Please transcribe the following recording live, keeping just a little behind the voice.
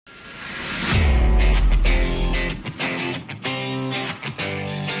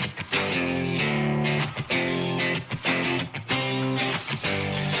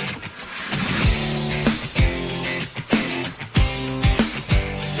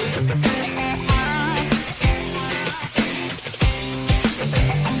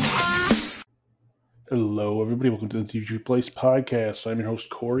Hello, everybody. Welcome to the TG Place podcast. I'm your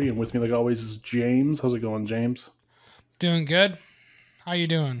host, Corey, and with me, like always, is James. How's it going, James? Doing good. How you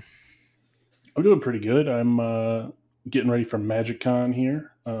doing? I'm doing pretty good. I'm getting ready for Magiccon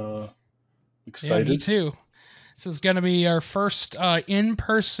here. Excited. Yeah, me too. This is going to be our first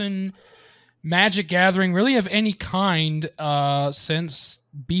in-person Magic gathering, really of any kind, since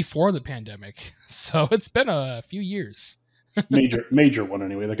before the pandemic. So it's been a few years. major one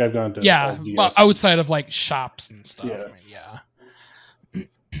anyway. Like I've gone to well, outside of like shops and stuff. Yeah. I mean,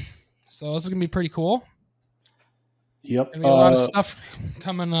 so this is gonna be pretty cool. Yep. Gonna be a lot of stuff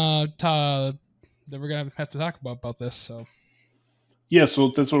coming that we're gonna have to talk about this. So yeah,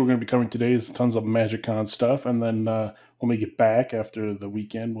 so that's what we're gonna be covering today. Is tons of Magiccon stuff, and then when we get back after the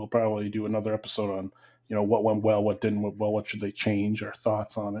weekend, we'll probably do another episode on what went well, what didn't went well, what should they change, our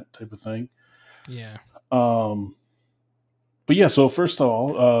thoughts on it, type of thing. Yeah. But yeah, so first of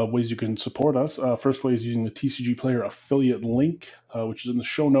all, ways you can support us. First way is using the TCG Player affiliate link, which is in the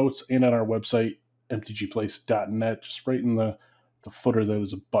show notes and on our website, mtgplace.net. Just right in the footer,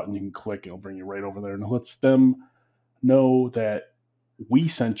 there's a button you can click. It'll bring you right over there, and it lets them know that we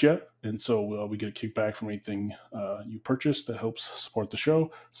sent you. And so we get a kickback from anything you purchase that helps support the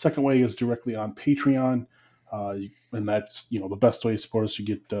show. Second way is directly on Patreon. And that's the best way to support us. You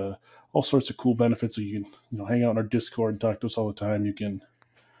get all sorts of cool benefits. So you can hang out in our Discord and talk to us all the time. You can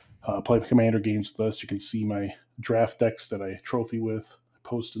play Commander games with us. You can see my draft decks that I trophy with. I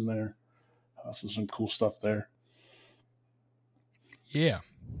post in there. So some cool stuff there. Yeah,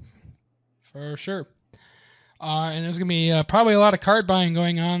 for sure. And there's gonna be probably a lot of card buying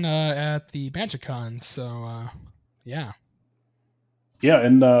going on at the Magiccon. So yeah. Yeah,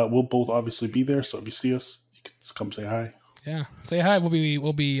 and we'll both obviously be there. So if you see us, you can just come say hi. Yeah, say hi.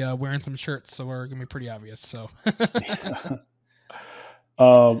 We'll be wearing some shirts, so we're gonna be pretty obvious. So.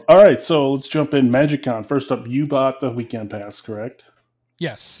 All right, so let's jump in. Magiccon. First up, you bought the weekend pass, correct?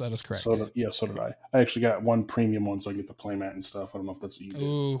 Yes, that is correct. So did I. I actually got one premium one, so I get the playmat and stuff. I don't know if that's what you did.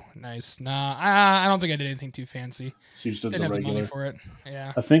 Ooh, nice. Nah, I don't think I did anything too fancy. So you just did Didn't the have regular. the money for it.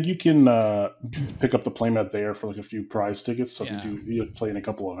 Yeah. I think you can pick up the playmat there for like a few prize tickets. So if you play in a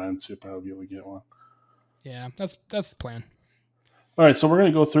couple events, you'll probably be able to get one. Yeah, that's the plan. All right, so we're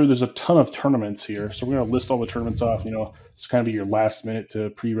going to go through. There's a ton of tournaments here, so we're going to list all the tournaments off. It's kind of be your last minute to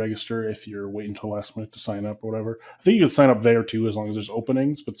pre-register if you're waiting until last minute to sign up or whatever. I think you can sign up there too as long as there's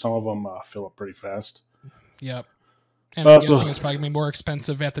openings, but some of them fill up pretty fast. Yep. And I'm guessing it's probably going to be more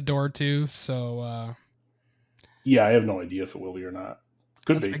expensive at the door too. So. Yeah, I have no idea if it will be or not.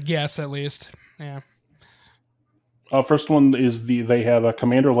 Could be. I guess at least. Yeah. First one is they have a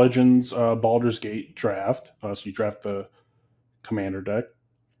Commander Legends Baldur's Gate draft. So you draft the Commander deck.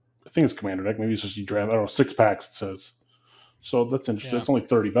 I think it's Commander deck. Maybe it's just you draft. I don't know, 6 packs it says. So that's interesting. It's only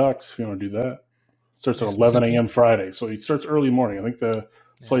 $30 if you want to do that. It starts at 11 a.m. Friday, so it starts early morning. I think the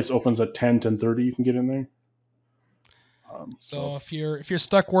place opens at 10:30. You can get in there. So if you're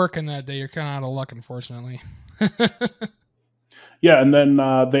stuck working that day, you're kind of out of luck, unfortunately. Yeah, and then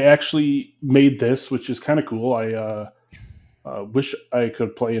they actually made this, which is kind of cool. I wish I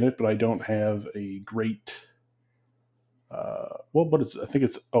could play in it, but I don't have a great. I think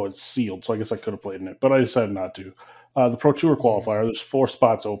it's sealed, so I guess I could have played in it, but I decided not to. The Pro Tour qualifier, there's 4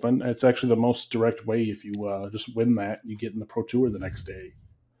 spots open. It's actually the most direct way. If you just win that, you get in the Pro Tour the next day.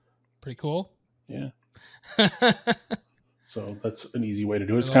 Pretty cool. Yeah. So that's an easy way to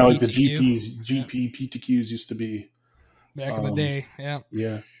do it. It's kind of like the GP PTQs used to be. Back in the day, yeah.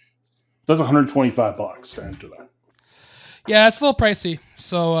 Yeah. That's $125 to enter that. Yeah, it's a little pricey,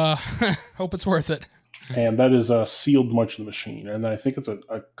 so hope it's worth it. And that is a sealed Much of the Machine. And then I think it's a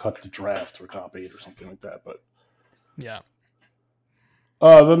cut to draft for top 8 or something like that. But yeah.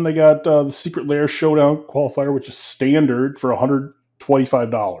 Then they got the Secret Lair Showdown qualifier, which is standard for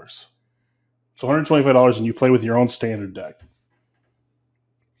 $125. So $125 and you play with your own standard deck.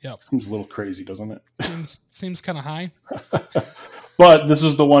 Yep. Seems a little crazy, doesn't it? Seems kind of high. But this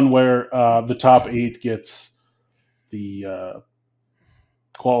is the one where the top 8 gets the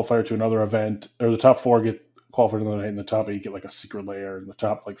qualifier to another event, or the top 4 get qualified to another event, and the top 8 get like a Secret Lair, and the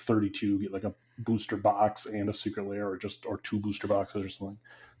top 32 get like a booster box and a Secret Lair, or 2 booster boxes or something.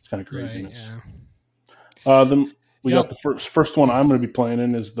 It's kind of craziness. Right, yeah. Then we got the first one I'm going to be playing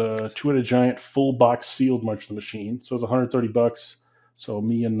in is the Two-Headed Giant full box sealed Much of the Machine. So it's $130. So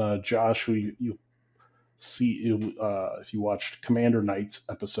me and Josh, who you see if you watched Commander Night's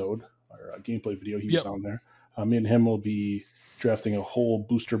episode or gameplay video, he was on there. Me and him will be drafting a whole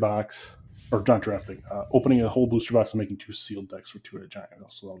booster box or not drafting, opening a whole booster box and making 2 sealed decks for 2 at a giant.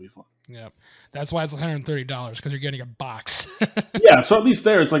 So that'll be fun. Yeah, that's why it's $130 because you're getting a box. Yeah, so at least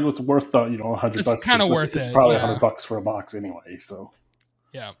there, it's like it's worth $100. It's kind of worth it. It's probably $100 for a box anyway. So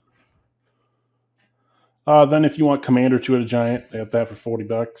yeah. Then if you want Commander 2 at a giant, they have that for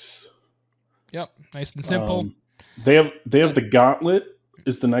 $40. Yep, nice and simple. They have the Gauntlet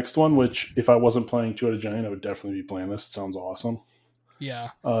is the next one, which if I wasn't playing 2 at a giant, I would definitely be playing this. It sounds awesome. Yeah.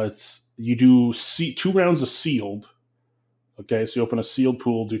 It's you do 2 rounds of sealed. Okay, so you open a sealed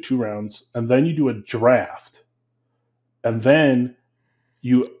pool, do 2 rounds, and then you do a draft, and then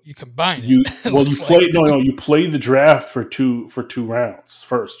you combine. You play the draft for two rounds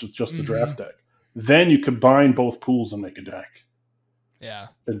first, just the draft deck. Then you combine both pools and make a deck. Yeah,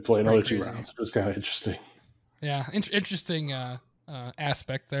 and play another 2 rounds. It's kind of interesting. Yeah, interesting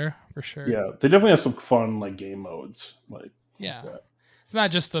aspect there for sure. Yeah, they definitely have some fun like game modes. It's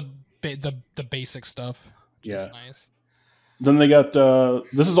not just the basic stuff. Which is nice. Then they got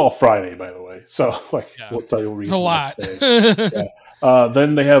this is all Friday, by the way. So we'll tell you it's a lot.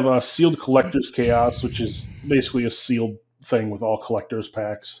 Then they have sealed collector's chaos, which is basically a sealed thing with all collector's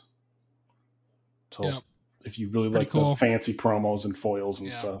packs. So if you really like the fancy promos and foils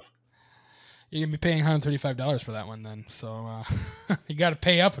and stuff, you're gonna be paying $135 for that one then. So you got to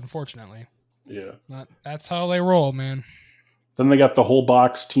pay up, unfortunately. Yeah, that's how they roll, man. Then they got the whole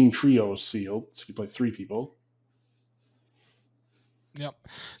box team trios sealed, so you play 3 people. Yep.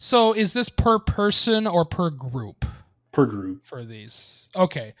 So is this per person or per group? Per group for these.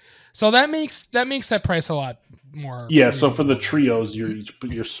 Okay, so that makes that price a lot more. Yeah. So for the trios,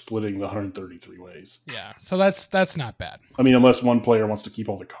 you're splitting the 133 ways. Yeah. So that's not bad. I mean, unless one player wants to keep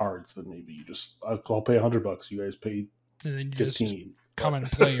all the cards, then maybe you just I'll pay $100. You guys pay and then you 15. Just come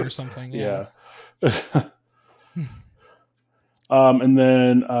and play or something. Yeah. And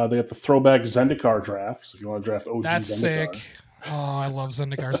then they got the throwback Zendikar draft. So if you want to draft OG that's Zendikar. Sick. Oh, I love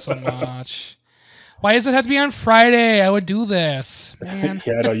Zendikar so much. Why does it have to be on Friday? I would do this, man.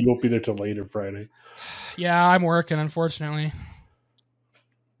 Yeah, no, you won't be there till later Friday. Yeah, I'm working, unfortunately.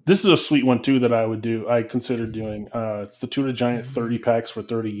 This is a sweet one too that I would do. I consider doing. It's the 2 at a giant 30 packs for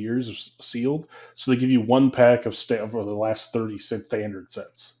 30 years sealed. So they give you 1 pack of the last 30 standard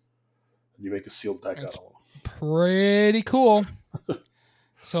sets. You make a sealed deck out of them. Pretty cool.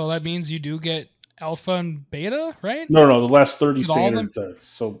 So that means you do get alpha and beta, right? No, the last 30 standard sets.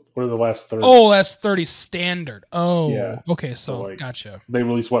 So what are the last 30? Oh, that's 30 standard. Oh, yeah. Okay, so gotcha. They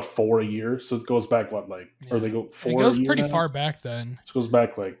release 4 a year, so it goes back or they go 4. It goes pretty far back then. So it goes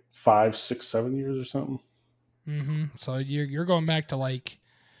back 5, 6, 7 years or something. Mm-hmm. So you're going back to the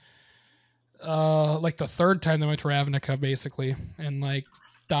 3rd time they went to Ravnica, basically, and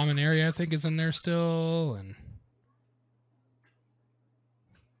Dominaria, I think, is in there still, and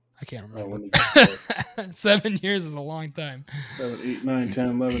I can't remember. 7 years is a long time. 7, 8, 9, 10,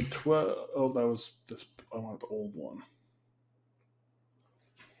 11, 12. Oh, that was this. I want the old one.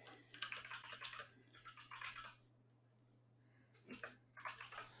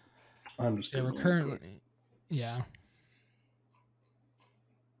 I'm just. We're currently. Yeah.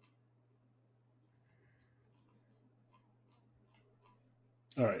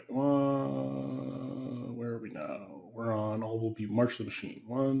 All right. Where are we now? We're on. We'll be March the Machine.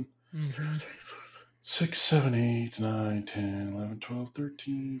 1, 6, 7, 8, 9, 10, 11, 12,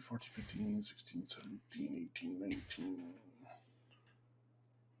 13, 14, 15, 16, 17, 18, 19.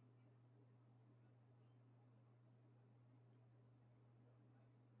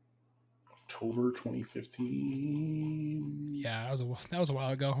 October 2015. Yeah, that was a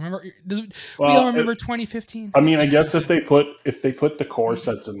while ago. Remember? We all remember 2015. I mean, I guess if they put the core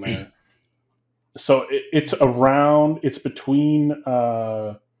sets in there, so it's between.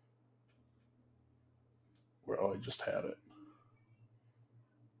 I just had it.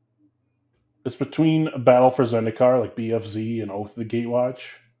 It's between Battle for Zendikar, like BFZ, and Oath of the Gatewatch.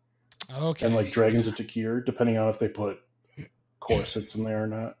 Okay. And Dragons of Takir, depending on if they put core sets in there or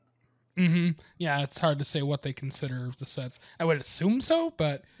not. Mm-hmm. Yeah, it's hard to say what they consider the sets. I would assume so,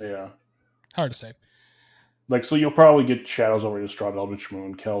 but yeah, hard to say. So you'll probably get Shadows over Distraught, Eldritch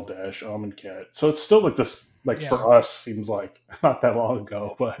Moon, Keldash, Almond Cat. So it's still this. For us, seems like not that long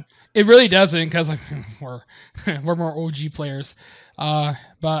ago, but it really doesn't because we're more OG players. But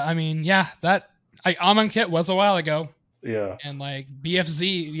I mean, Almond Kit was a while ago. Yeah. And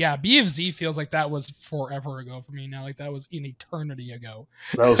BFZ feels like that was forever ago for me now. That was an eternity ago.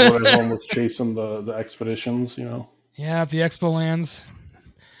 That was when everyone was chasing the expeditions, Yeah, the Expo lands.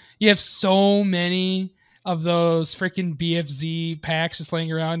 You have so many of those freaking BFZ packs just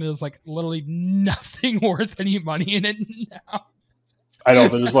laying around. There's literally nothing worth any money in it now. I know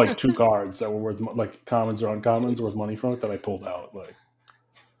there's like 2 cards that were worth like commons or uncommons worth money from it that I pulled out. Like,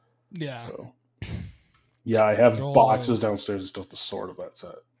 Yeah. so yeah, I have Gold. boxes downstairs and still have the sword of that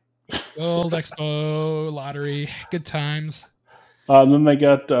set. Gold Expo lottery, good times. And then they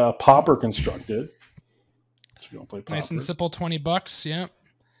got Pauper constructed. So if you don't play Pauper, Nice and simple, $20. Yeah.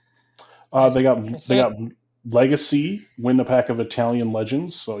 They got Legacy, win a pack of Italian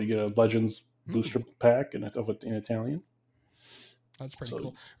Legends. So you get a Legends booster pack in Italian. That's pretty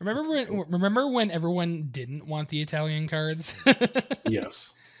cool. Remember when everyone didn't want the Italian cards?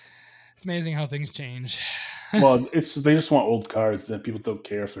 Yes. It's amazing how things change. Well, they just want old cards that people don't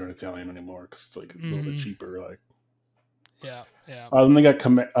care if they're in Italian anymore because it's like a little bit cheaper. Like, yeah. Then they got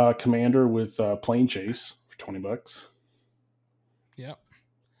Commander with Plane Chase for $20. Yep.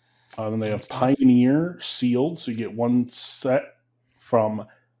 Then they have Pioneer sealed, so you get one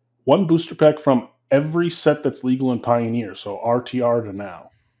booster pack from every set that's legal in Pioneer. So RTR to now,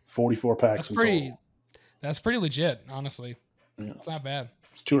 44 packs. That's pretty legit, honestly. Yeah. It's not bad.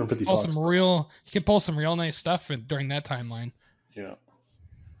 It's $250. You can pull some real nice stuff during that timeline. Yeah.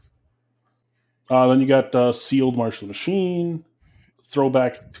 Then you got sealed Martial Machine,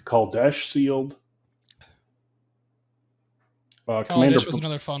 throwback to Kaldesh sealed. Commander was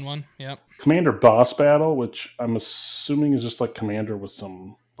another fun one. Yep. Commander Boss Battle, which I'm assuming is just like Commander with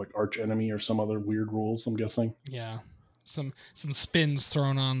some like arch enemy or some other weird rules. I'm guessing. Yeah, some spins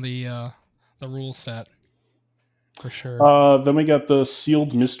thrown on the rule set for sure. Then we got the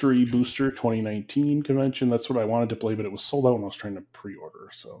Sealed Mystery Booster 2019 convention. That's what I wanted to play, but it was sold out when I was trying to pre-order.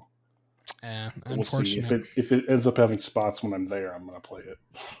 So, we'll see if it ends up having spots when I'm there. I'm gonna play it.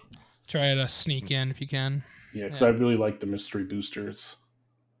 Try to sneak in if you can. Yeah, because I really like the mystery boosters.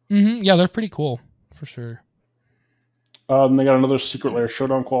 Yeah, they're pretty cool for sure. They got another Secret Lair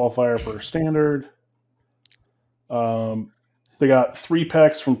Showdown qualifier for Standard. They got 3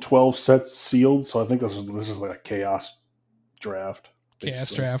 packs from 12 sets sealed, so I think this is like a Chaos draft. Basically.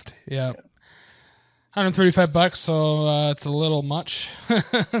 Chaos draft, yeah. $135, so it's a little much.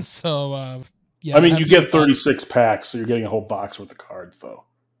 So yeah. I mean, you get 36 packs, so you're getting a whole box worth of cards, though.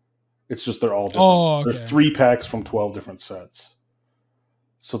 It's just they're all different. Oh, okay. There's 3 packs from 12 different sets.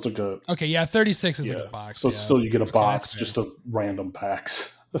 So it's like a... Okay, yeah, 36 is like a box. So it's still you get a box, just of random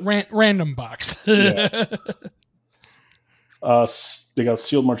packs. Random box. Yeah. They got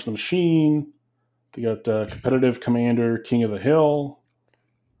Sealed March of the Machine. They got Competitive Commander King of the Hill.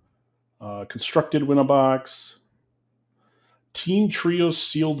 Constructed Win a Box. Team Trio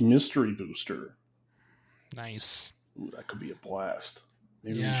Sealed Mystery Booster. Nice. Ooh, that could be a blast.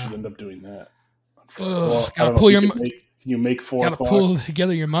 Maybe we should end up doing that. Gotta pull your... Can you make 4 o'clock? Gotta pull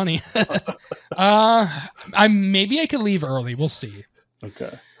together your money. Maybe I could leave early. We'll see.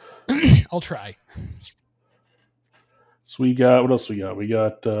 Okay. I'll try. So we got, what else we got? We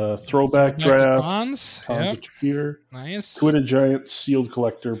got Throwback Draft. Cons Yep. Here. Nice. Twitted Giant Sealed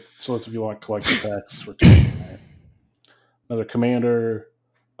Collector. So that's if you want collector packs for $2. Another Commander.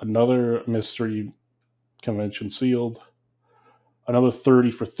 Another Mystery Convention sealed. Another 30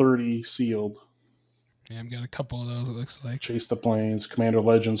 for 30 sealed. Yeah, I've got a couple of those, it looks like. Chase the Plains, Commander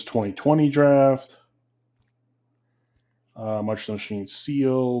Legends 2020 draft. March the Machine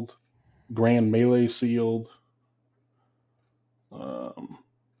sealed. Grand Melee sealed.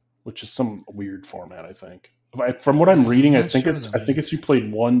 Which is some weird format, I think. From what I'm reading, I think it's you played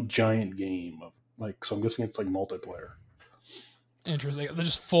one giant game of like, so I'm guessing it's like multiplayer. Interesting. They're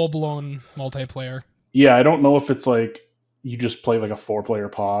just full blown multiplayer. Yeah, I don't know if it's like you just play like a 4-player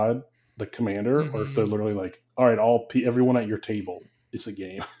pod, the Commander, or if they're literally like, all right, everyone at your table is a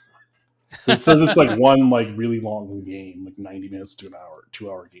game. It says it's like one like really long game, like 90 minutes to an hour,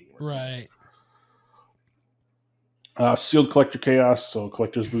 2-hour game. Right. Sealed Collector Chaos, so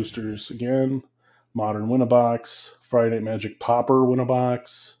collector's boosters again. Modern win a box. Friday Night Magic Pauper win a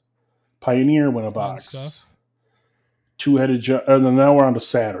box. Pioneer win a box. Stuff. Two-headed and then now we're on to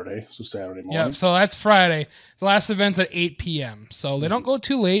Saturday. So Saturday morning. Yeah, so that's Friday. The last event's at 8 p.m. So they don't go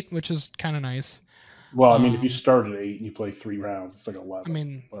too late, which is kind of nice. Well, I mean, if you start at 8 and you play 3 rounds, it's like 11. I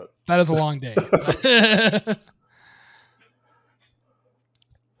mean, that is a long day.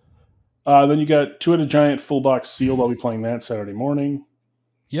 Then you got Two-Headed Giant full box sealed. I'll be playing that Saturday morning.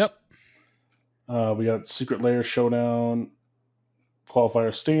 Yep. We got Secret Lair Showdown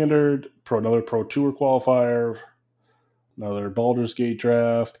qualifier standard. Another Pro Tour qualifier. Another Baldur's Gate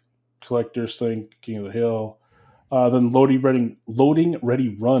draft. Collector's thing. King of the Hill. Then Loading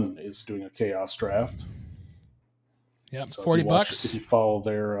Ready Run is doing a Chaos draft. Yep, so $40. If you follow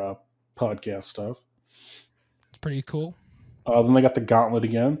their podcast stuff. It's pretty cool. Then they got the Gauntlet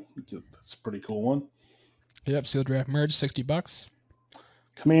again. That's a pretty cool one. Yep, Sealed Draft Merge, $60.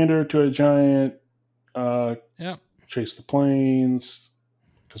 Commander, to a giant, Yep. chase the planes,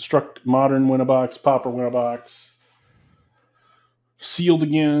 construct modern win a box, pauper win a box, sealed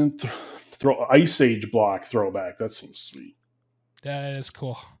again, throw Ice Age block throwback. That seems sweet. That is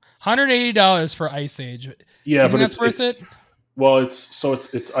cool. $180 for Ice Age. Yeah, You think but that's worth it? Well,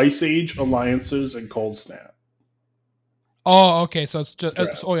 it's Ice Age, Alliances, and Cold Snap. Oh, okay. So it's just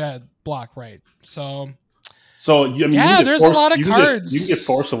Draft. block, right? So I mean, there's a lot of cards. You can get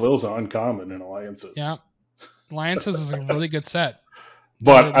Force of Wills on uncommon in Alliances. Yeah, Alliances is a really good set.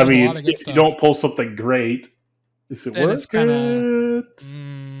 But I mean, if you don't pull something great, is it worth it?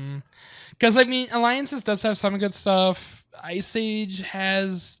 Because I mean, Alliances does have some good stuff. Ice Age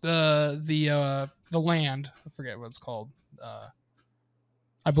has the land. I forget what it's called.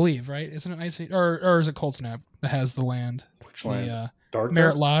 I believe, right? Isn't it Ice Age or is it Cold Snap that has the land? Which land? Dark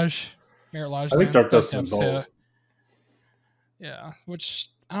Merit Lodge. I think Dark Dust is both. Yeah, which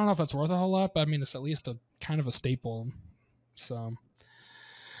I don't know if that's worth a whole lot, but I mean, it's at least a kind of a staple. So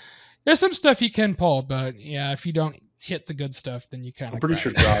there's some stuff you can pull, but yeah, if you don't hit the good stuff, then you kind of. I'm pretty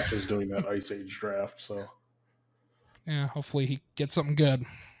sure Josh is doing that Ice Age draft, so yeah, hopefully he gets something good.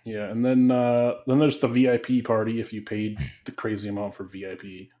 Yeah, and then there's the VIP party if you paid the crazy amount for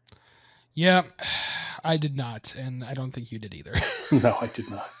VIP. Yeah, I did not, and I don't think you did either. No, I did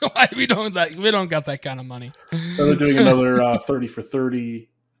not. we don't got that kind of money. So they're doing another 30 for 30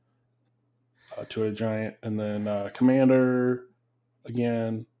 to a giant, and then Commander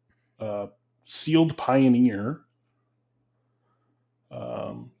again, Sealed Pioneer,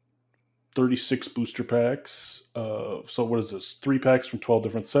 36 booster packs. So what is this? 3 packs from 12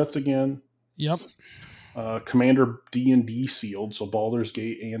 different sets again. Yep. Commander D&D sealed, so Baldur's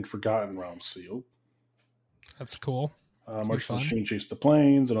Gate and Forgotten Realms sealed. That's cool. March Machine Chase the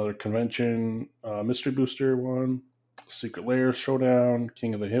Plains, another convention, Mystery Booster one, Secret Lair Showdown,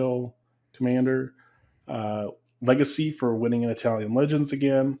 King of the Hill, Commander, Legacy for winning in Italian Legends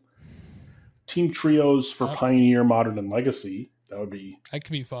again, Team Trios for Pioneer, Modern, and Legacy. That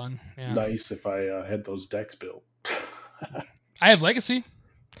could be fun. Yeah. Nice if I had those decks built. I have Legacy.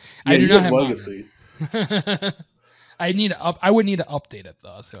 Yeah, I do not have Legacy. I would need to update it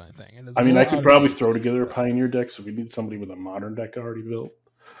though. That's the only thing. I mean, I could probably throw together a Pioneer deck, so we need somebody with a Modern deck already built.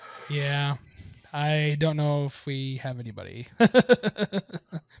 Yeah, I don't know if we have anybody.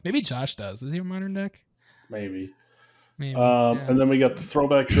 Maybe Josh does. Does he have a Modern deck? Maybe. Yeah. And then we got the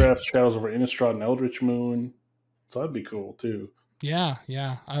throwback draft, Shadows over Innistrad and Eldritch Moon. So that'd be cool too. Yeah.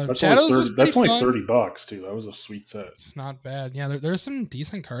 That's Shadows that's only $30 too. That was a sweet set. It's not bad. Yeah, there's some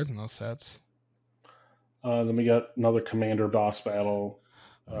decent cards in those sets. Then we got another Commander boss battle,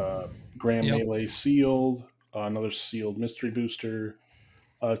 Grand Melee sealed, another sealed Mystery Booster,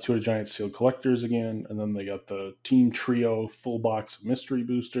 2 giant sealed collectors again, and then they got the Team Trio full box Mystery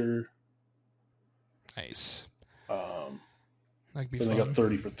Booster. Nice. That'd be fun. They got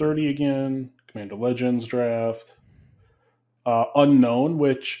 30 for 30 again, Commander Legends draft. Unknown,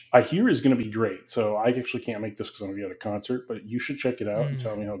 which I hear is going to be great. So I actually can't make this because I'm going to be at a concert, but you should check it out and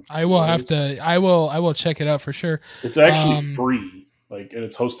tell me how. I will check it out for sure. It's actually free, and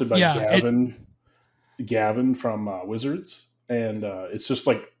it's hosted by Gavin from Wizards, and it's just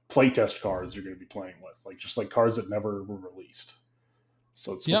like playtest cards you're going to be playing with, just cards that never were released.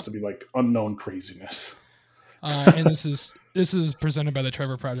 So it's supposed to be unknown craziness. And this is presented by the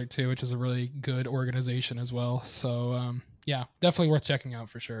Trevor Project too, which is a really good organization as well. So yeah, definitely worth checking out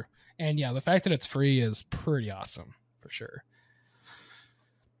for sure. And yeah, the fact that it's free is pretty awesome for sure.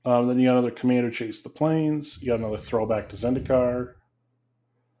 Then you got another Commander Chase the Plains. You got another throwback to Zendikar.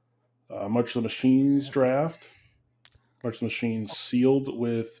 March of the Machines draft. March of the Machines sealed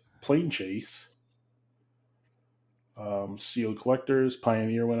with Plane Chase. Sealed collectors,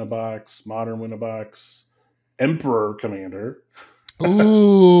 Pioneer win a box, Modern win a box, Emperor Commander.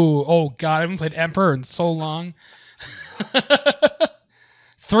 Ooh, oh god, I haven't played Emperor in so long.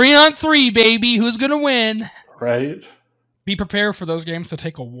 3-on-3, baby. Who's gonna win? Right. Be prepared for those games to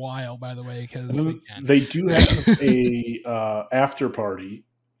take a while, by the way, because they do have a after party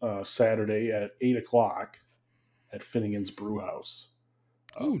Saturday at 8:00 at Finnegan's Brew House.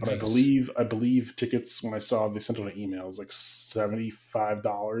 But nice. I believe tickets, when I saw they sent out an email, it was like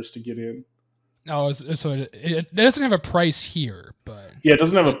 $75 to get in. Oh, so it doesn't have a price here, but yeah, it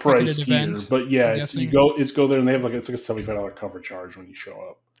doesn't have a price here. But yeah, you go there and they have it's like a $75 cover charge when you show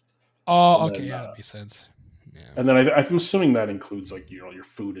up. Oh, and okay, then, that makes sense. Yeah. And then I'm assuming that includes your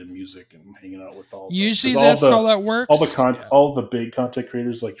food and music and hanging out with all. Usually that's how that works. All the big content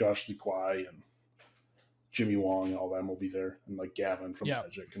creators like Josh Lee Kwai and Jimmy Wong, all them will be there, and Gavin from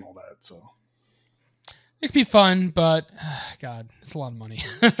Magic and all that. So It could be fun, but God, it's a lot of money.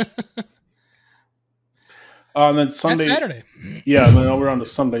 And then Sunday, That's Saturday. Yeah, and then over on to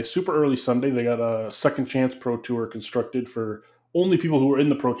Sunday, super early Sunday, they got a Second Chance Pro Tour constructed for only people who were in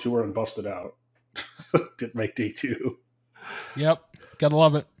the Pro Tour and busted out. Didn't make day 2. Yep, gotta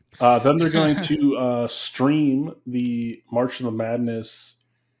love it. Then they're going to stream the March of the Madness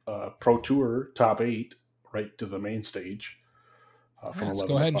Pro Tour Top 8 right to the main stage. From Let's 11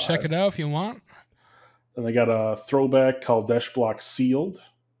 go ahead to and 5. check it out if you want. Then they got a throwback called Dash Block Sealed.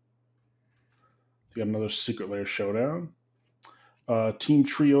 They got another Secret Lair Showdown. Team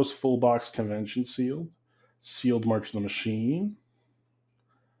Trios Full Box Convention Sealed. Sealed March of the Machine.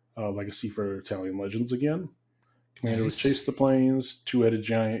 Legacy for Italian Legends again. Commander would Chase the Planes. Two-Headed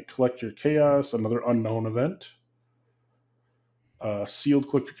Giant Collector Chaos. Another unknown event. Sealed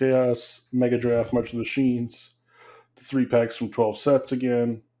Collector Chaos. Mega Draft March of the Machines. The 3-packs from 12 sets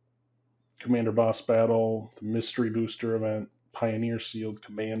again. Commander Boss Battle. The Mystery Booster event. Pioneer Sealed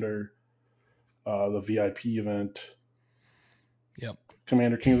Commander. The VIP event. Yep.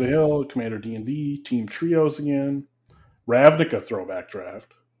 Commander King of the Hill, Commander D&D, Team Trios again. Ravnica throwback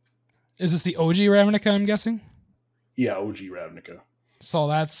draft. Is this the OG Ravnica, I'm guessing? Yeah, OG Ravnica.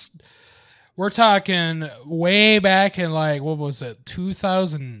 So we're talking way back in what was it,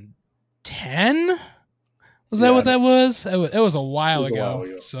 2010? Was that what that was? It was a while ago.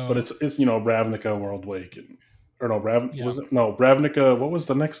 So. But it's Ravnica World Wake Ravnica. What was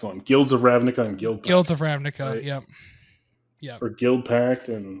the next one? Guilds of Ravnica and Guild Pact. Guilds of Ravnica. Right? Yep. Or Guild Pact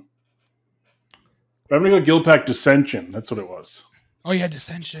and Ravnica Guild Pact Dissension. That's what it was. Oh yeah,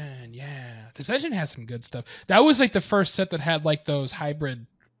 Dissension. Yeah, Dissension has some good stuff. That was the first set that had those hybrid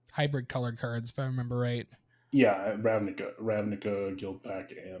colored cards, if I remember right. Yeah, Ravnica Guild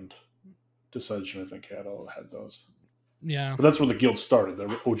Pact and Dissension, I think, had those. Yeah, but that's where the guild started. The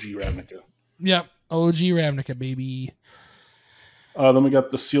OG Ravnica. Yep. OG Ravnica, baby. Then we got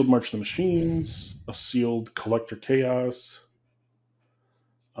the Sealed March of the Machines, a Sealed Collector Chaos,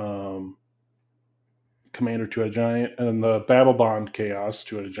 Commander Two-Headed Giant, and then the Battle Bond Chaos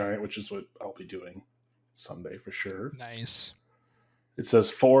Two-Headed Giant, which is what I'll be doing Sunday for sure. Nice. It says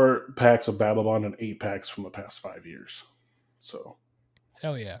 4 packs of Battle Bond and 8 packs from the past 5 years. So,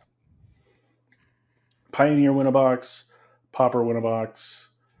 hell yeah. Pioneer win a box, Pauper win a box,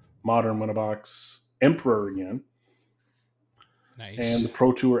 Modern win a box, Emperor again. Nice. And the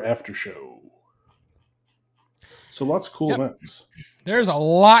Pro Tour After Show. So lots of cool events. There's a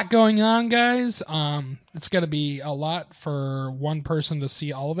lot going on, guys. It's going to be a lot for one person to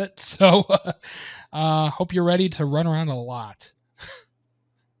see all of it. So hope you're ready to run around a lot.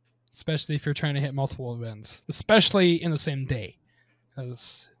 Especially if you're trying to hit multiple events. Especially in the same day.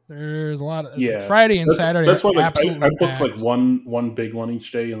 Because there's a lot of Friday and Saturday. That's why absolutely I booked one big one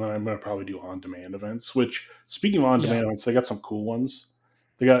each day, and then I'm going to probably do on-demand events. Which, speaking of on-demand events, they got some cool ones.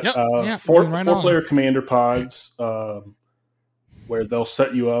 They got 4-player commander pods, where they'll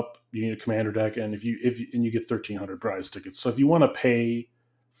set you up. You need a commander deck, and you get 1,300 prize tickets. So if you want to pay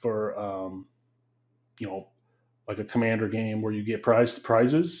for, a commander game where you get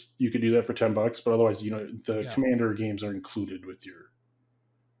prizes, you could do that for $10. But otherwise, the commander games are included with your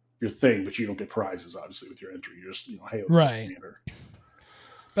thing, but you don't get prizes obviously with your entry. You're just hey, right.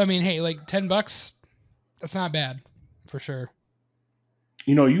 But I mean, hey, $10, that's not bad for sure.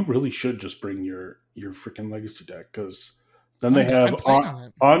 You really should just bring your freaking legacy deck, because then they have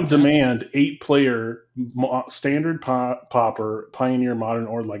on demand 8-player standard Pauper, Pioneer, Modern,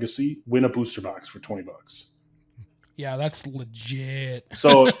 or Legacy. Win a booster box for $20. Yeah, that's legit.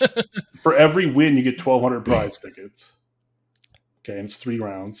 So for every win, you get 1,200 prize tickets. Okay, and it's 3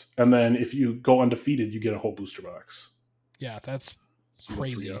 rounds. And then if you go undefeated, you get a whole booster box. Yeah, that's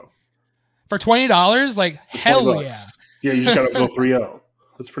crazy. 3-0. For $20, hell yeah. Yeah, you just got to go 3-0.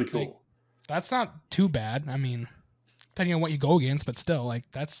 That's pretty cool. That's not too bad. I mean, depending on what you go against, but still,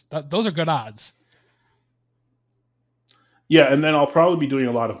 those are good odds. Yeah, and then I'll probably be doing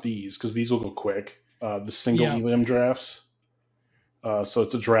a lot of these, because these will go quick. The single elim drafts. So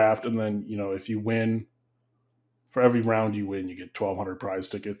it's a draft, and then, if you win, for every round you win, you get 1,200 prize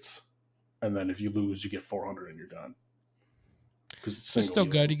tickets. And then if you lose, you get 400 and you're done. It's still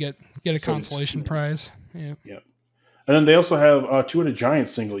good. You get a consolation prize. Yeah. Yeah. And then they also have Two-Headed Giant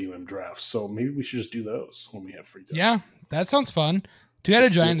single UM drafts. So maybe we should just do those when we have free time. Yeah, that sounds fun.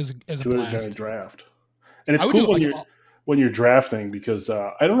 Two-Headed Giant is a Two-Headed blast. Giant draft. And it's cool when you're drafting, because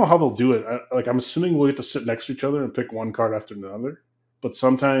I don't know how they'll do it. I'm assuming we'll get to sit next to each other and pick one card after another. But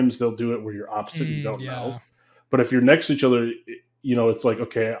sometimes they'll do it where you're opposite and you don't know. But if you're next to each other, it's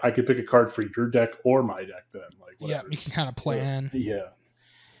okay, I could pick a card for your deck or my deck then. You can kind of plan. Yeah.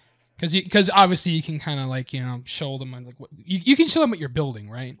 Because obviously you can kind of like, show them on like what you can show them what you're building,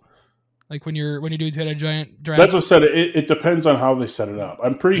 right? Like when you do a giant draft. That's what I said. It depends on how they set it up.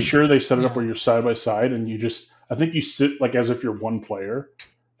 I'm pretty sure they set it up where you're side by side and I think you sit like as if you're one player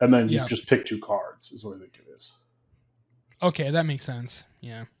and then you just pick 2 cards is what I think it is. Okay, that makes sense.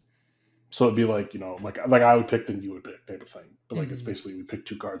 Yeah. So it'd be like, like I would pick, then you would pick type of thing. But like it's basically we pick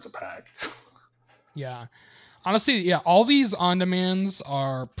 2 cards a pack. Yeah. Honestly, yeah, all these on-demands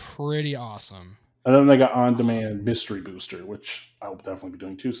are pretty awesome. And then they got on-demand mystery booster, which I will definitely be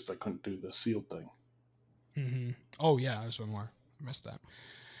doing too since I couldn't do the sealed thing. Mm-hmm. Oh, yeah, there's one more. I missed that.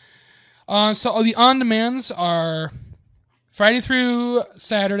 So the on-demands are Friday through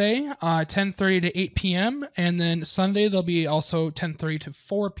Saturday, 10:30 to 8 p.m. And then Sunday, they'll be also 10:30 to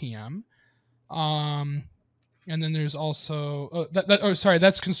 4 p.m. And then there's also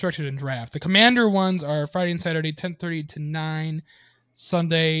that's constructed and draft. The commander ones are Friday and Saturday 10:30 to 9,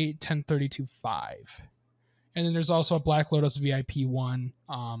 Sunday 10:30 to 5. And then there's also a Black Lotus VIP one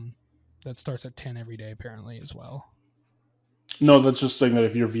that starts at 10 every day apparently as well. No, that's just saying that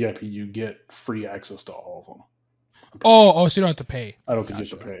if you're VIP, you get free access to all of them. Oh, so you don't have to pay. I don't think you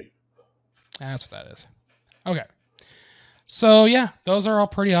have to pay. That's what that is. Okay. So yeah, those are all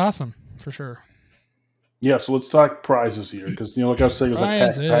pretty awesome for sure. Yeah, so let's talk prizes here because like I was saying, it was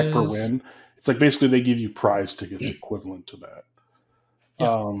like pack per win. It's like basically they give you prize tickets equivalent to that.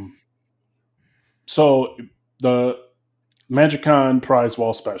 Yeah. So the Magiccon prize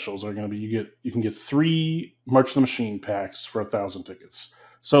wall specials are going to be you can get 3 March of the Machine packs for 1,000 tickets.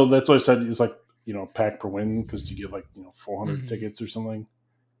 So that's what I said is like pack per win because you get like 400 tickets or something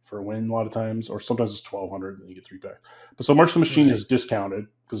for a win a lot of times, or sometimes it's 1,200 and you get 3 packs. But so March of the Machine is discounted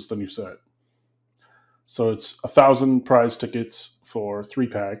because it's the new set. So it's 1,000 prize tickets for 3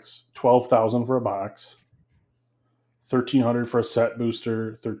 packs, 12,000 for a box, 1,300 for a set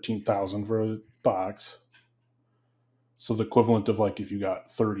booster, 13,000 for a box. So the equivalent of like if you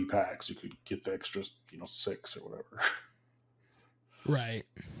got 30 packs, you could get the extra, 6 or whatever. Right.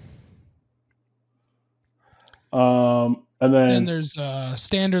 And then there's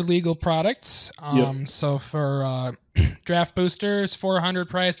standard legal products. So for draft boosters, 400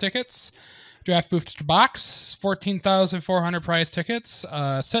 prize tickets. Draft booster box, 14,400 prize tickets.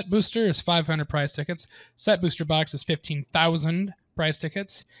 Set booster is 500 prize tickets. Set booster box is 15,000 prize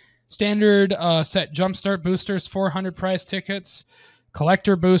tickets. Standard set jumpstart booster is 400 prize tickets.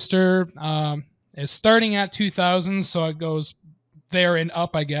 Collector booster is starting at 2,000, so it goes there and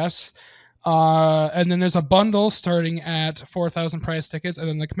up, I guess. And then there's a bundle starting at 4,000 prize tickets, and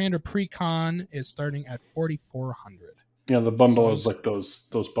then the Commander Pre-Con is starting at 4,400. Yeah, the bundle is like those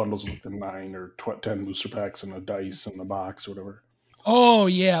bundles with the 9 or 10 booster packs and a dice and the box or whatever. Oh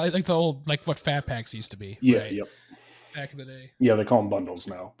yeah, like the old what fat packs used to be. Yeah, right? Yep. Back in the day. Yeah, they call them bundles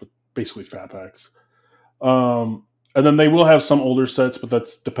now, but basically fat packs. And then they will have some older sets, but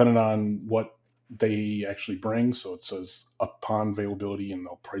that's dependent on what they actually bring. So it says upon availability, and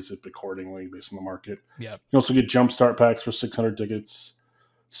they'll price it accordingly based on the market. Yeah. You also get jumpstart packs for 600 tickets,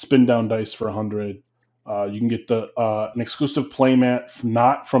 spin down dice for 100. You can get an exclusive playmat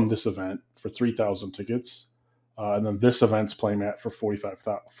not from this event for 3,000 tickets. And then this event's playmat for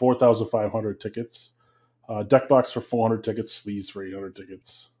 4,500 tickets. Deck box for 400 tickets, sleeves for 800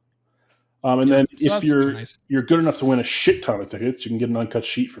 tickets. And then if you're good enough to win a shit ton of tickets, you can get an uncut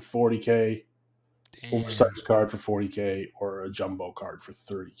sheet for 40K, oversized card for 40K, or a jumbo card for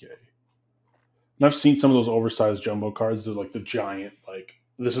 30K. And I've seen some of those oversized jumbo cards. They're like the giant, like,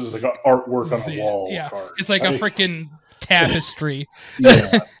 this is like an artwork on a wall card. It's like a freaking tapestry.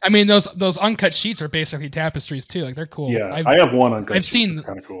 Yeah. I mean, those uncut sheets are basically tapestries too. Like, they're cool. Yeah, I have one uncut. I've seen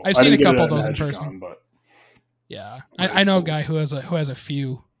kind of cool. I've seen a couple of those in Magiccon, person. But yeah, I know a guy who has a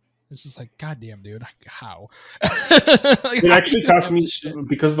few. It's just like, goddamn, dude, how? It actually cost me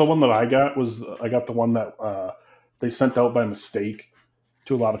because the one that I got the one that they sent out by mistake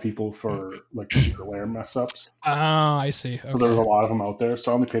to a lot of people for like wear mess ups. Oh, I see. Okay. So there's a lot of them out there.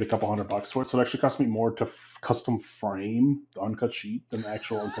 So I only paid a couple $100 for it. So it actually cost me more to custom frame the uncut sheet than the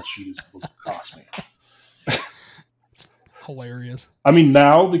actual uncut sheet would cost me. It's hilarious. I mean,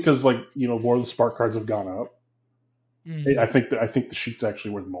 now because War of the Spark cards have gone up. Mm-hmm. I think the sheet's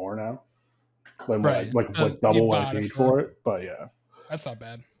actually worth more now. Like double what I paid for it. But yeah, that's not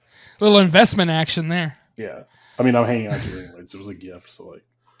bad. A little investment action there. Yeah. I mean, I'm hanging out here anyways. It was a gift, so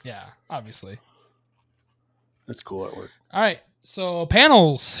yeah, obviously, it's cool at work. All right, so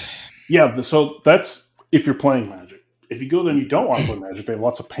panels. Yeah, so that's if you're playing Magic. If you go there and you don't want to play Magic, they have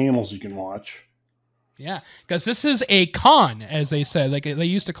lots of panels you can watch. Yeah, because this is a con, as they said. Like they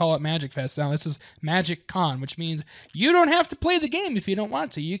used to call it Magic Fest. Now this is Magiccon, which means you don't have to play the game if you don't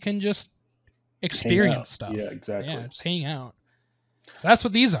want to. You can just experience stuff. Yeah, exactly. Yeah, just hang out. So that's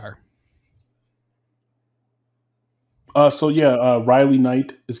what these are. Riley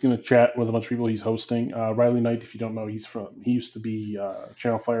Knight is going to chat with a bunch of people he's hosting. Riley Knight, if you don't know, he used to be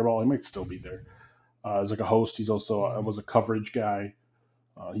Channel Fireball. He might still be there. As like a host, he's also was a coverage guy.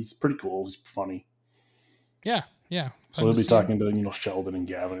 He's pretty cool. He's funny. Yeah. So he'll be talking to Sheldon and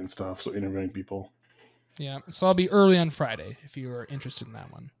Gavin and stuff. So interviewing people. Yeah. So I'll be early on Friday if you are interested in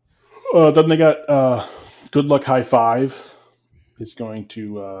that one. Then they got Good Luck High Five. Is going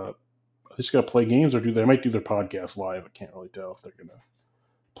to. Just got to play games, or they might do their podcast live. I can't really tell if they're going to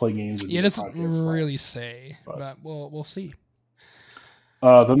play games. It doesn't really say, but we'll see.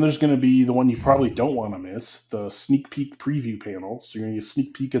 Then there's going to be the one you probably don't want to miss, the sneak peek preview panel. So you're going to get a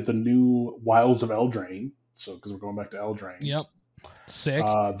sneak peek at the new Wilds of Eldraine. So because we're going back to Eldraine. Yep. Sick.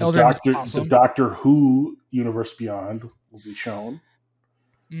 The Doctor Who Universe Beyond will be shown.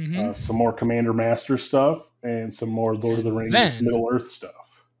 Mm-hmm. Some more Commander Master stuff and some more Lord of the Rings Middle Earth stuff.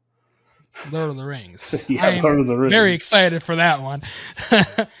 Lord of the Rings. Lord of the Rings. Very excited for that one.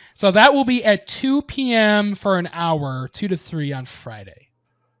 So that will be at 2 p.m. for an hour, 2 to 3 on Friday.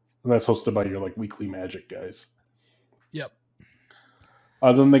 And that's hosted by your weekly Magic guys. Yep.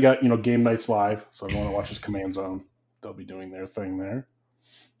 Then they got Game Nights Live, so if you want to watch this Command Zone, they'll be doing their thing there.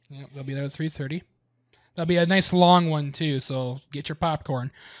 Yep, they'll be there at 3:30. That'll be a nice long one too, so get your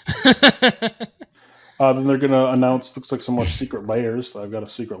popcorn. Then they're going to announce, looks like some more secret layers. I've got a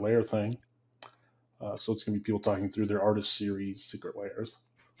secret layer thing. So it's going to be people talking through their artist series, Secret Layers.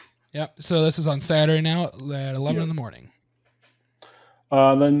 Yep. So this is on Saturday now at 11 in the morning.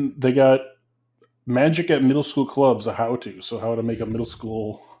 Then they got Magic at Middle School Clubs, a how-to. So how to make a middle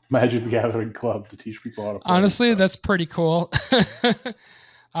school Magic the Gathering club to teach people how to play. Honestly, that's pretty cool.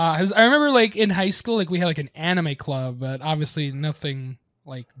 I remember in high school, we had an anime club, but obviously nothing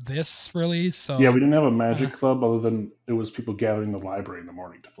like this really. So yeah, we didn't have a Magic club other than it was people gathering in the library in the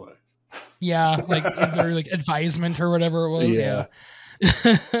morning to play. Yeah, their advisement or whatever it was. Yeah.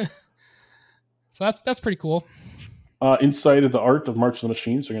 So that's pretty cool. Inside of the art of March of the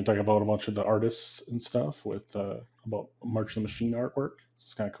Machine, so we're going to talk about a bunch of the artists and stuff with about March of the Machine artwork.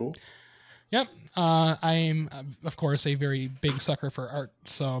 It's kind of cool. Yep. I'm, of course, a very big sucker for art,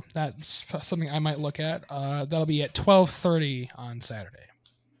 so that's something I might look at. That'll be at 12:30 on Saturday.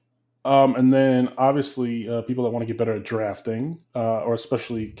 And then, obviously, people that want to get better at drafting, or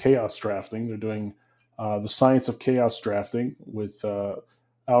especially chaos drafting, they're doing the Science of Chaos Drafting with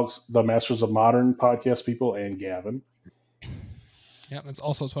Alex, the Masters of Modern podcast people, and Gavin. Yep, it's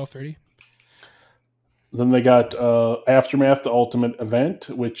also 12:30. Then they got Aftermath, the Ultimate Event,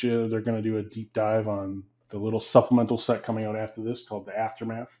 which they're going to do a deep dive on the little supplemental set coming out after this called the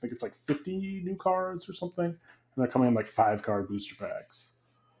Aftermath. I think it's 50 new cards or something. And they're coming in 5-card booster packs.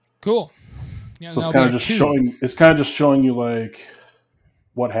 Cool. Yeah, so it's kind of just showing you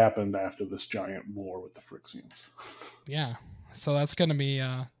what happened after this giant war with the Phyrexians. Yeah. So that's going to be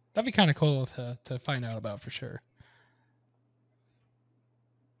that'd be kind of cool to find out about for sure.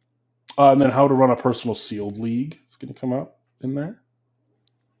 And then how to run a personal sealed league is going to come up in there.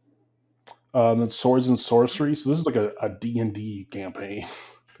 And then Swords and Sorcery. So this is a D&D campaign.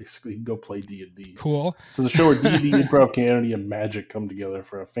 Basically, you can go play D&D. Cool. So the show where D&D, Improv Candy, and Magic come together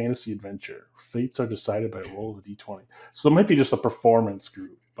for a fantasy adventure. Fates are decided by a roll of a D20. So it might be just a performance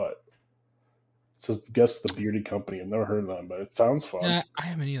group, but it says, guess the Bearded Company. I've never heard of them, but it sounds fun. Yeah, I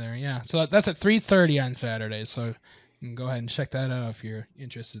haven't either. Yeah. So that's at 3:30 on Saturday. So you can go ahead and check that out if you're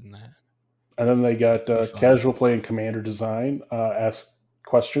interested in that. And then they got casual play and commander design. Ask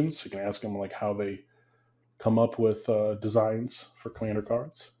questions. So you can ask them how they come up with designs for commander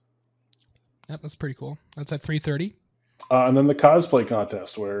cards. Yep, that's pretty cool. That's at 3:30. And then the cosplay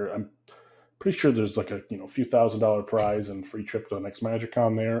contest, where I'm pretty sure there's a few $1,000 prize and free trip to the next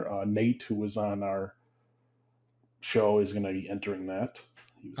Magiccon there. Nate, who was on our show, is going to be entering that.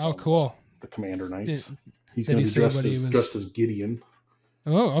 Cool. The Commander Knights. He's going to be dressed as Gideon.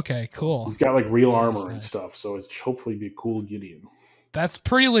 Oh, okay, cool. He's got real armor and stuff, so it's hopefully be a cool Gideon. That's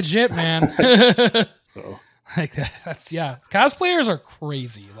pretty legit, man. So that's cosplayers are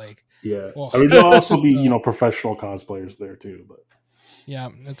crazy. Yeah, there'll also be professional cosplayers there too, but yeah,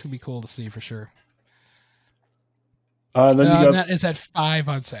 that's gonna be cool to see for sure. Then that is at 5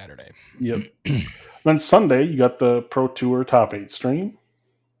 on Saturday. Yep. Then Sunday you got the Pro Tour Top 8 stream.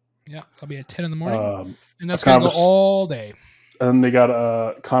 Yeah, that'll be at 10 in the morning, and that's gonna go all day. And they got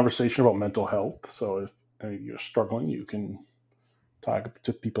a conversation about mental health. So if you're struggling, you can talk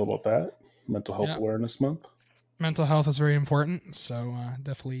to people about that. Mental Health Yeah. Awareness Month. Mental health is very important, so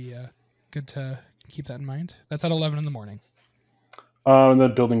definitely good to keep that in mind. That's at 11 in the morning. And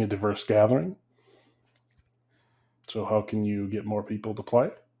then building a diverse gathering. So how can you get more people to play?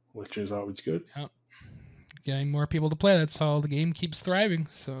 Which is always good. Yep. Getting more people to play. That's how the game keeps thriving.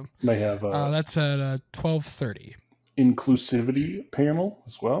 So They have that's at 12:30. Inclusivity panel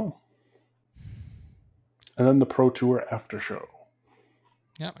as well. And then the Pro Tour after show.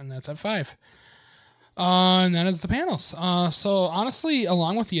 Yep, and that's at 5. And that is the panels. So honestly,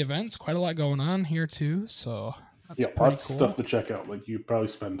 along with the events, quite a lot going on here too. So that's pretty lots cool. of stuff to check out. Like you probably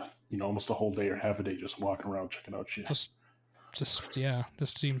spend almost a whole day or half a day just walking around checking out shit.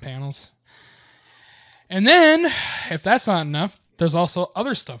 Just seeing panels. And then, if that's not enough, there's also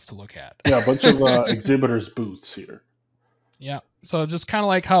other stuff to look at. Yeah, a bunch of exhibitors' booths here. Yeah. So just kind of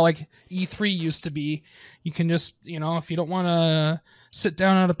like how like E3 used to be, you can just, if you don't want to sit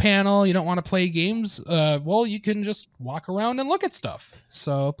down at a panel, you don't want to play games, well, you can just walk around and look at stuff.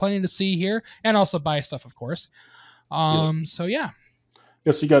 So plenty to see here, and also buy stuff, of course. So yeah.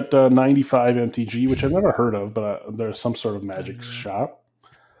 Yes, you got 95 MTG, which I've never heard of, but there's some sort of magic shop.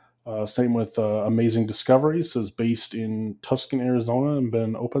 Same with Amazing Discoveries, is based in Tucson, Arizona, and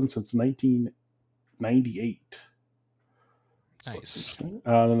been open since 1998. Nice.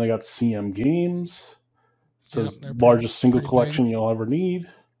 Then they got CM Games. It says largest single collection you'll ever need,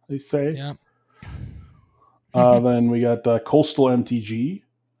 they say. Yeah. Then we got Coastal MTG.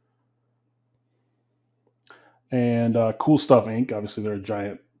 And Cool Stuff Inc. Obviously, they're a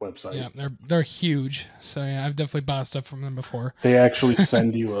giant website. Yeah, they're huge. So yeah, I've definitely bought stuff from them before. They actually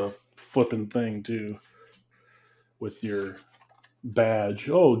send you a flipping thing too with your badge.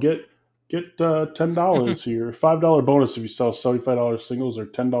 Oh, get $10 here, $5 bonus if you sell $75 singles, or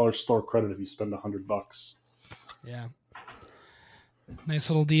 $10 store credit if you spend $100. Yeah, nice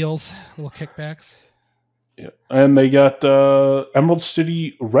little deals, little kickbacks. Yeah, and they got Emerald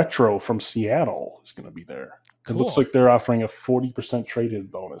City Retro from Seattle is going to be there. Cool. It looks like they're offering a 40% trade-in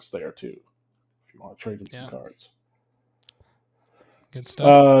bonus there too, if you want to trade in some cards. Good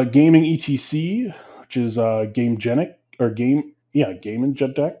stuff. Gaming ETC, which is Gamegenic or Game and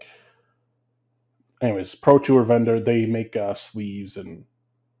Jedek. Anyways, Pro Tour vendor. They make sleeves and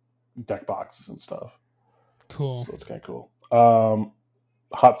deck boxes and stuff. Cool. So it's kind of cool.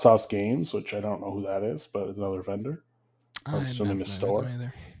 Hot Sauce Games, which I don't know who that is, but it's another vendor. I'm assuming a store.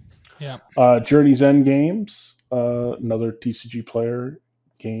 Yeah. Journey's End Games, another TCG player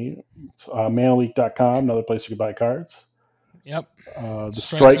game. Manaleak.com, another place you can buy cards. Yep.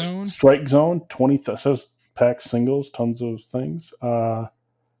 The Strike Zone, 20 says pack singles, tons of things.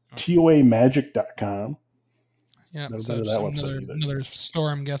 TOAmagic.com. Yeah, so another store,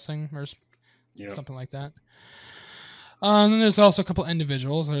 I'm guessing, or something like that. And then there's also a couple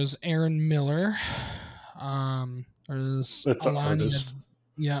individuals. There's Aaron Miller. There's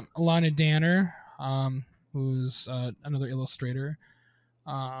Alana Danner, who's another illustrator.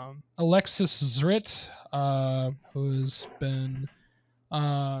 Alexis Zrit, who's been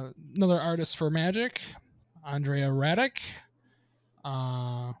another artist for Magic. Andrea Radek.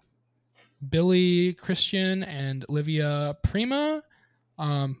 Billy Christian and Livia Prima,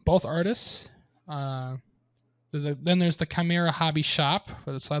 both artists. Then there's the Chimera Hobby Shop,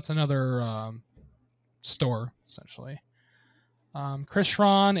 so that's another store, essentially. Chris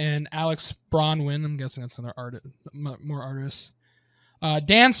Ron and Alex Bronwyn, I'm guessing that's another more artists.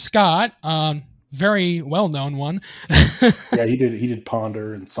 Dan Scott, very well-known one. Yeah, he did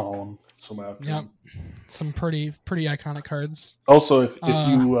Ponder and Solemn. Yeah, some pretty iconic cards. Also, if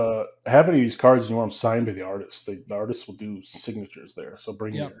you have any of these cards and you want them signed by the artist, the artists will do signatures there. So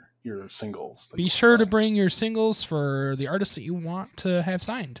bring your singles. Be sure to bring your singles for the artists that you want to have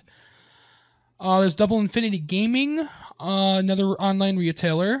signed. There's Double Infinity Gaming, another online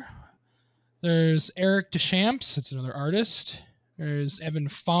retailer. There's Eric Deschamps, it's another artist. There's Evan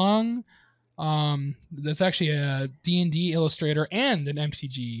Fong. That's actually a D&D illustrator and an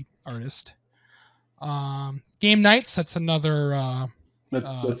MTG artist. Game Nights, that's another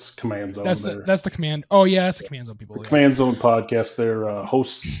that's Command Zone. That's the Command. Oh yeah, that's the Command Zone people. The Command Zone podcast, their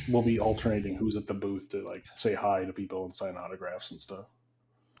hosts will be alternating who's at the booth to like say hi to people and sign autographs and stuff.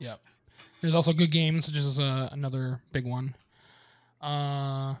 Yeah. There's also Good Games, which is another big one.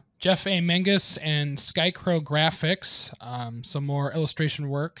 Jeff A. Mengus and Skycrow Graphics, some more illustration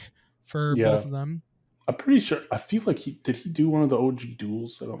work for both of them. I'm pretty sure. I feel like did he do one of the OG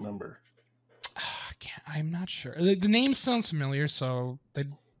duels? I don't remember. I'm not sure. The name sounds familiar, so they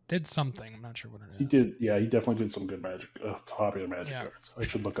did something. I'm not sure what it is. He did. Yeah, he definitely did some good Magic, popular Magic cards. I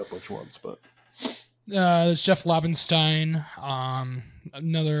should look up which ones, but There's Jeff Lobenstein,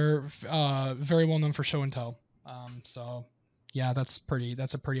 another very well known for show and tell. So yeah, that's a pretty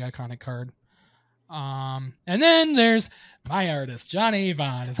iconic card. And then there's my artist, John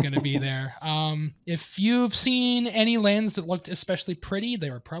Avon, is going to be there. If you've seen any lands that looked especially pretty, they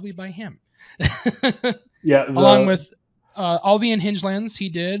were probably by him. Yeah, along with all the unhinged lands he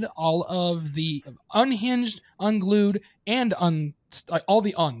did, all of the unhinged, unglued, and all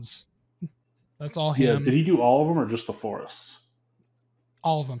the uns. That's all him. Yeah, did he do all of them or just the forests?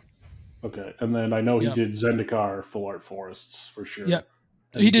 All of them. Okay, and then I know he did Zendikar full art forests for sure. Yep.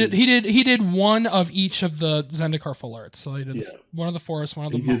 He did one of each of the Zendikar full arts. So he did one of the forests, one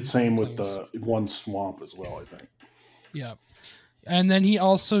of the. He did same with the one swamp as well, I think. Yeah, and then he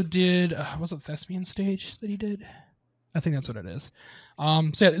also did. Was it Thespian Stage that he did? I think that's what it is.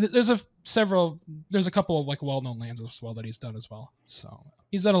 So yeah, there's a couple of like well-known lands as well that he's done as well. So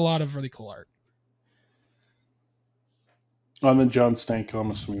he's done a lot of really cool art. And then John Stanko,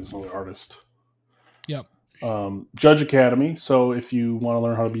 I'm assuming, is another artist. Yep. Judge Academy. So if you want to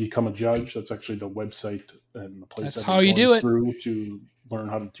learn how to become a judge, that's actually the website and the place that's how you do it through to learn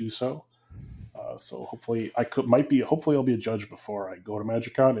how to do so. So hopefully I'll be a judge before I go to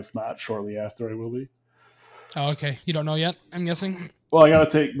Magiccon. If not, shortly after I will be. Oh, okay. You don't know yet, I'm guessing? Well, I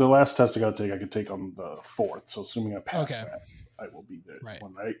got to take the last test I could take on the 4th. So assuming I pass that, I will be there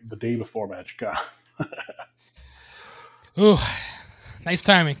the day before MagicCon. Ooh, nice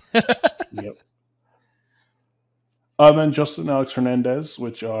timing. Yep. Then Justin and Alex Hernandez,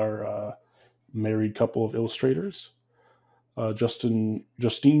 which are a married couple of illustrators. Justine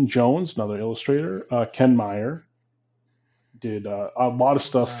Jones, another illustrator. Ken Meyer did a lot of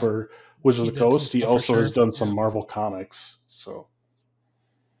stuff for Wizards of the Coast. He also has done some Marvel comics. So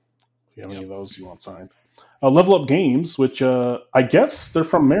if you have any of those you want signed. Level Up Games, which I guess they're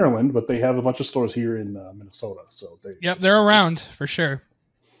from Maryland, but they have a bunch of stores here in Minnesota. So they're around for sure.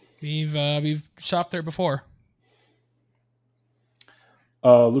 We've shopped there before.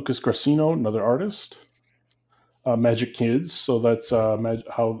 Lucas Gracino, another artist. Magic Kids, so that's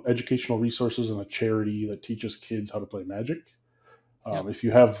how educational resources and a charity that teaches kids how to play Magic. If you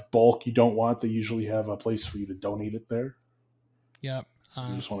have bulk you don't want, they usually have a place for you to donate it there. Yep. So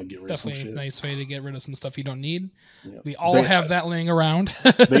you just want to get rid of some shit. Definitely a nice way to get rid of some stuff you don't need. Yep. We all have that laying around.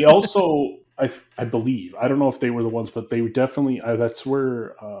 They also, I believe, I don't know if they were the ones, but they definitely, that's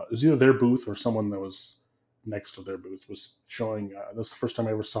where, it was either their booth or someone that was next to their booth was showing, that's the first time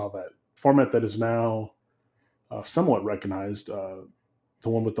I ever saw that format that is now somewhat recognized. The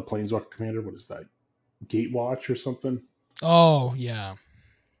one with the Planeswalker Commander, what is that? Gatewatch or something? Oh, yeah.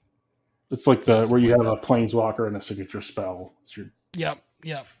 It's like where you have a Planeswalker and a signature spell. It's your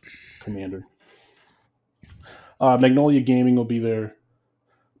Yep. commander. Magnolia Gaming will be there.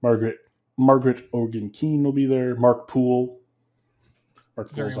 Margaret Ogan Keene will be there. Mark Poole. Mark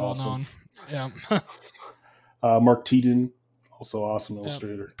Poole's well awesome. known. Yeah. Mark Teeden, also awesome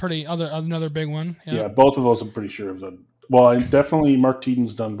illustrator. Another big one. Yep. Yeah, both of those I'm pretty sure have done. Well, definitely Mark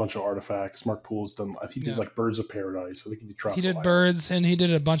Teeden's done a bunch of artifacts. Mark Poole's done, I think he did like Birds of Paradise. I think he did Tropical He did Birds, and he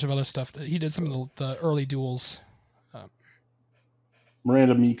did a bunch of other stuff. He did some of the early duels.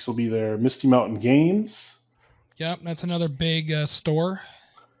 Miranda Meeks will be there. Misty Mountain Games. Yep, that's another big store.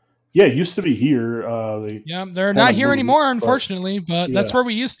 Yeah, it used to be here. They're not here anymore, unfortunately. But that's where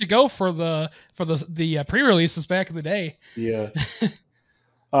we used to go for the pre-releases back in the day. Yeah.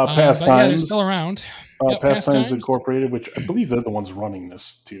 Pastimes. They're still around. Pastimes Incorporated, which I believe they're the ones running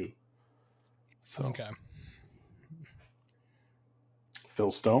this too. So. Okay.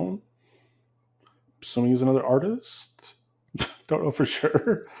 Phil Stone. Assuming he's another artist. Don't know for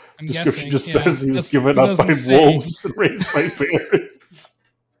sure. I'm Description guessing, just says he was given up by wolves and raised by bears.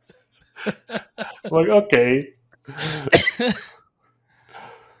 Like, okay.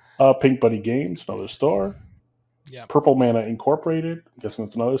 Pink Bunny Games, another store. Yeah. Purple Mana Incorporated. I'm guessing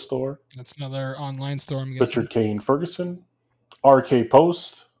that's another store. That's another online store, I'm guessing. Richard Kane Ferguson. RK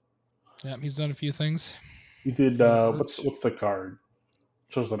Post. Yeah, he's done a few things. He did, what's the card?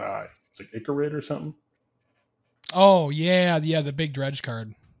 Shows an eye. It's like Icarid or something. Oh, yeah, the big dredge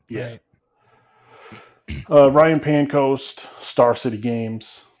card. Yeah. Right. Ryan Pancoast, Star City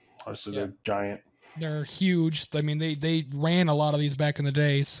Games. Obviously, they're giant. They're huge. I mean, they ran a lot of these back in the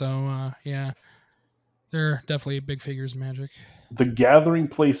day, so yeah. They're definitely big figures in Magic. The Gathering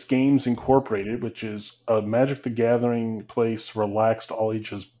Place Games Incorporated, which is a Magic the Gathering Place relaxed all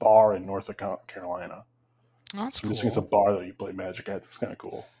ages bar in North Carolina. Oh, that's cool. cool. It's a bar that you play Magic at. It's kind of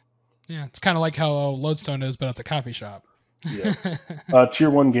cool. Yeah, it's kind of like how Lodestone is, but it's a coffee shop. Yeah. Tier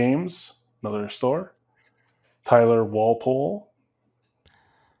 1 Games, another store. Tyler Walpole.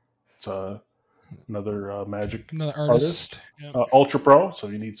 It's another Magic Another artist. Yep. Ultra Pro, so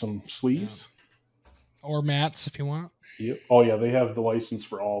you need some sleeves. Or mats if you want. Yep. Oh yeah, they have the license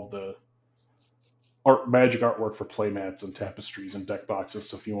for all of the Magic artwork for playmats and tapestries and deck boxes.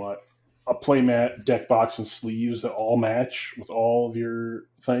 So if you want a playmat, deck box, and sleeves that all match with all of your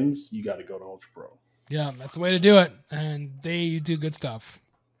things, you got to go to Ultra Pro. Yeah, that's the way to do it, and they do good stuff.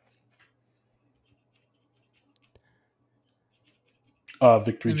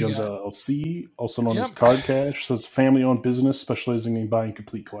 Victory Gems LLC, also known as Card Cash, says family-owned business specializing in buying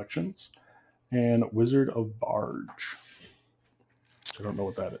complete collections. And Wizard of Barge. I don't know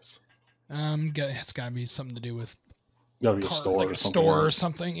what that is. It's got to be something to do with gotta be a store, like a store or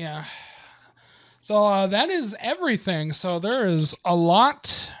something. Yeah. So that is everything. So there is a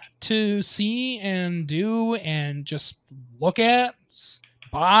lot to see and do and just look at,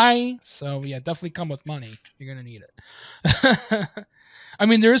 buy. So yeah, definitely come with money. You're gonna need it. I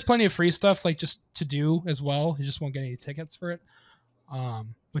mean, there is plenty of free stuff like just to do as well. You just won't get any tickets for it,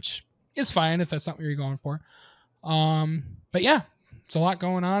 which is fine if that's not what you're going for. But yeah, it's a lot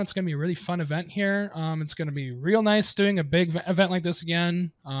going on. It's gonna be a really fun event here. It's gonna be real nice doing a big event like this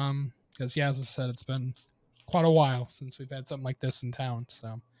again. Because yeah, as I said, it's been quite a while since we've had something like this in town.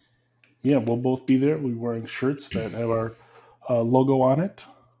 So yeah, we'll both be there. We'll be wearing shirts that have our logo on it.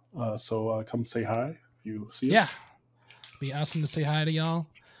 So come say hi if you see us. Yeah, be awesome to say hi to y'all.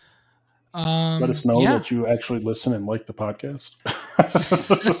 Let us know that you actually listen and like the podcast.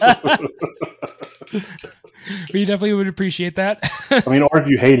 We definitely would appreciate that. I mean, or if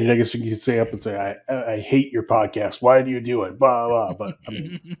you hate it, I guess you can say up and say, I hate your podcast. Why do you do it? Blah, blah. But I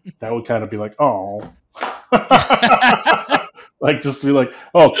mean, that would kind of be like, oh. Like, just be like,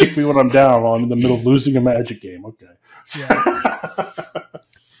 oh, kick me when I'm down while I'm in the middle of losing a Magic game. Okay. Yeah.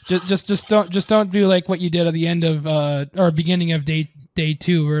 just don't do like what you did at the end of or beginning of day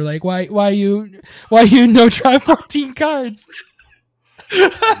 2. Where like, why you no try 14 cards.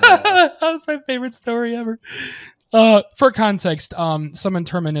 That's my favorite story ever. For context, someone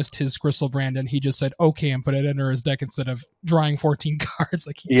terminused his Crystal Brandon. He just said okay and put it under his deck instead of drawing 14 cards.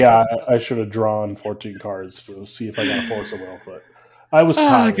 Like I should have drawn 14 cards to see if I got a Force of Will, but I was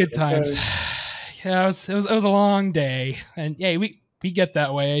tired. Good times. Okay. Yeah, it was a long day, and yeah, we get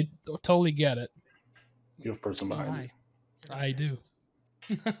that way. I totally get it. You have person behind me. I do.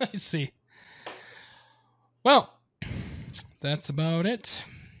 I see. Well, that's about it.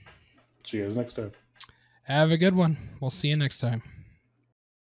 See you guys next time. Have a good one. We'll see you next time.